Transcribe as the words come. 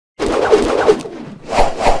Hi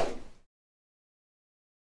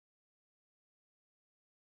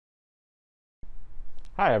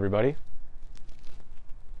everybody.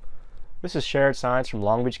 This is Shared Science from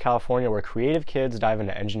Long Beach, California, where creative kids dive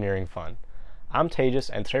into engineering fun. I'm Tejas,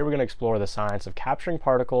 and today we're going to explore the science of capturing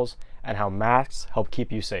particles and how masks help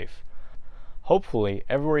keep you safe. Hopefully,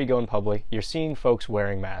 everywhere you go in public, you're seeing folks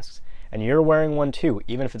wearing masks, and you're wearing one too,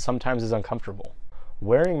 even if it sometimes is uncomfortable.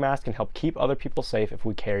 Wearing masks can help keep other people safe if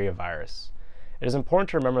we carry a virus. It is important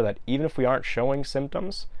to remember that even if we aren't showing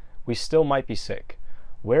symptoms, we still might be sick.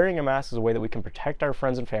 Wearing a mask is a way that we can protect our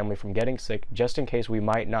friends and family from getting sick just in case we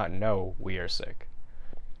might not know we are sick.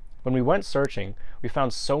 When we went searching, we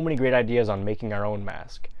found so many great ideas on making our own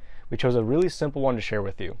mask. We chose a really simple one to share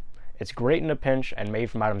with you. It's great in a pinch and made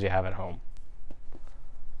from items you have at home.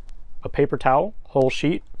 A paper towel, whole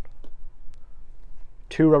sheet,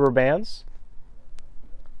 2 rubber bands,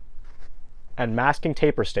 and masking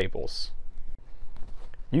tape or staples.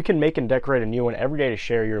 You can make and decorate a new one every day to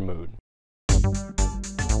share your mood.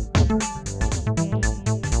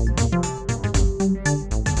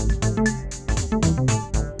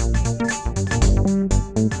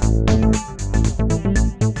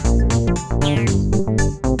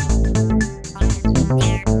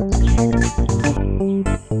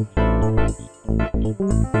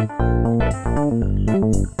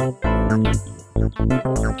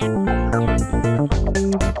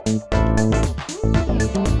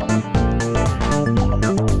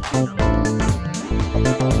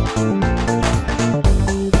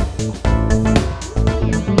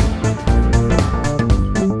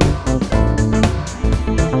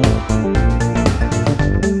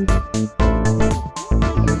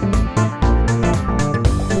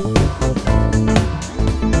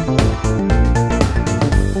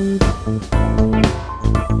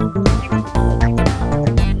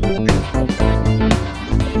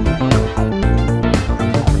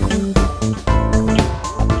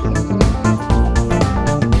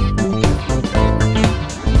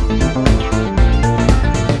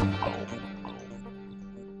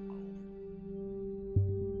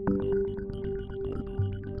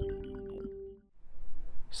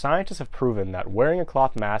 Scientists have proven that wearing a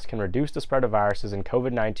cloth mask can reduce the spread of viruses in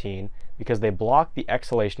COVID-19 because they block the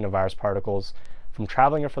exhalation of virus particles from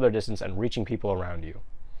traveling a further distance and reaching people around you.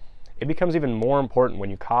 It becomes even more important when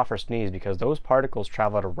you cough or sneeze because those particles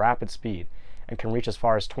travel at a rapid speed and can reach as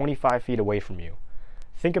far as 25 feet away from you.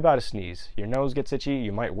 Think about a sneeze. Your nose gets itchy,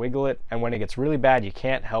 you might wiggle it, and when it gets really bad, you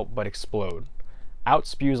can't help but explode. Out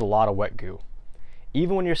spews a lot of wet goo.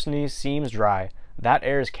 Even when your sneeze seems dry, that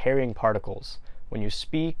air is carrying particles. When you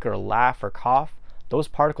speak or laugh or cough, those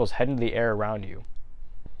particles head into the air around you.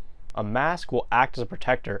 A mask will act as a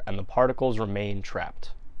protector and the particles remain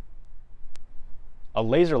trapped. A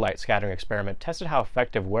laser light scattering experiment tested how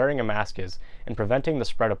effective wearing a mask is in preventing the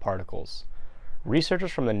spread of particles.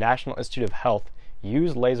 Researchers from the National Institute of Health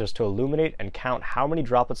used lasers to illuminate and count how many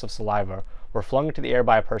droplets of saliva were flung into the air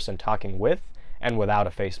by a person talking with and without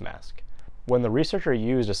a face mask. When the researcher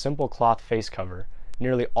used a simple cloth face cover,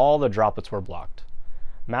 nearly all the droplets were blocked.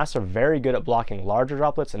 Masks are very good at blocking larger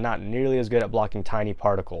droplets and not nearly as good at blocking tiny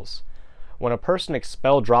particles. When a person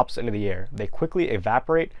expels droplets into the air, they quickly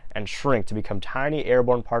evaporate and shrink to become tiny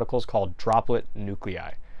airborne particles called droplet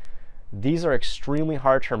nuclei. These are extremely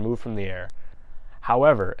hard to remove from the air.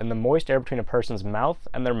 However, in the moist air between a person's mouth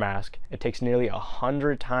and their mask, it takes nearly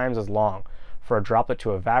 100 times as long for a droplet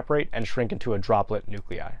to evaporate and shrink into a droplet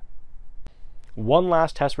nuclei. One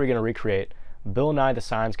last test we're going to recreate: Bill Nye the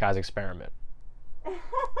Science Guy's experiment. Okay.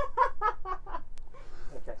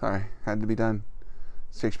 Sorry, had to be done.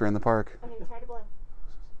 Shakespeare in the Park. Okay, try to blow.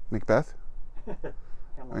 Macbeth?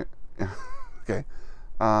 Hamlet. Yeah. Okay.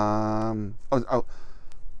 Oh.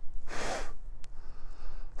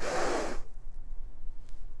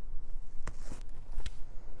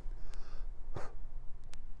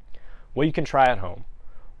 Well, you can try at home.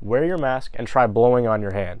 Wear your mask and try blowing on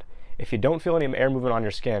your hand. If you don't feel any air movement on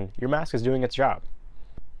your skin, your mask is doing its job.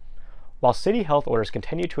 While city health orders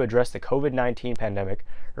continue to address the COVID-19 pandemic,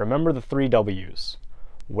 remember the 3 W's.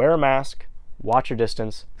 Wear a mask, watch your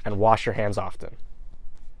distance, and wash your hands often.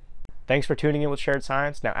 Thanks for tuning in with Shared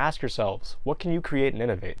Science. Now ask yourselves, what can you create and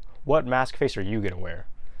innovate? What mask face are you going to wear?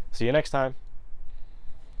 See you next time.